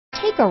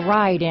Take a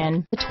ride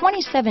in the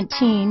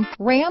 2017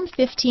 Ram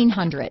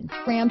 1500.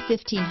 Ram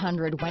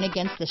 1500 went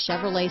against the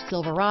Chevrolet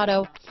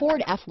Silverado,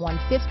 Ford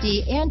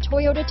F-150, and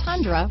Toyota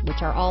Tundra,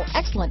 which are all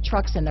excellent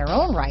trucks in their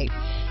own right.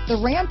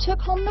 The Ram took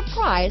home the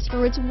prize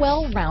for its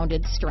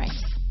well-rounded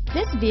strengths.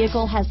 This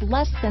vehicle has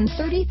less than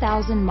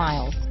 30,000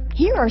 miles.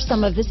 Here are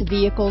some of this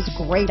vehicle's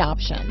great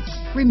options: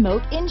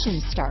 remote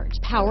engine start,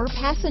 power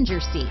passenger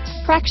seat,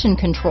 traction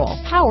control,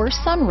 power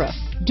sunroof,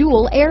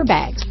 dual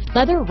airbags,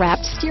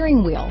 leather-wrapped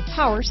steering wheel,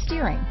 power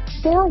steering,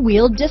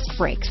 four-wheel disc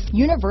brakes,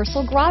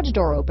 universal garage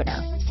door opener,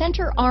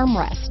 center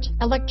armrest,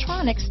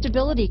 electronic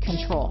stability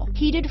control,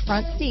 heated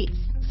front seats,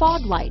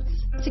 fog lights,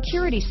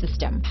 security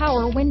system,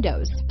 power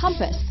windows,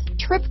 compass,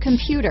 trip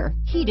computer,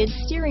 heated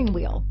steering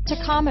wheel,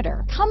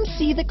 tachometer. Come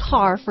see the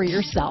car for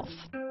yourself.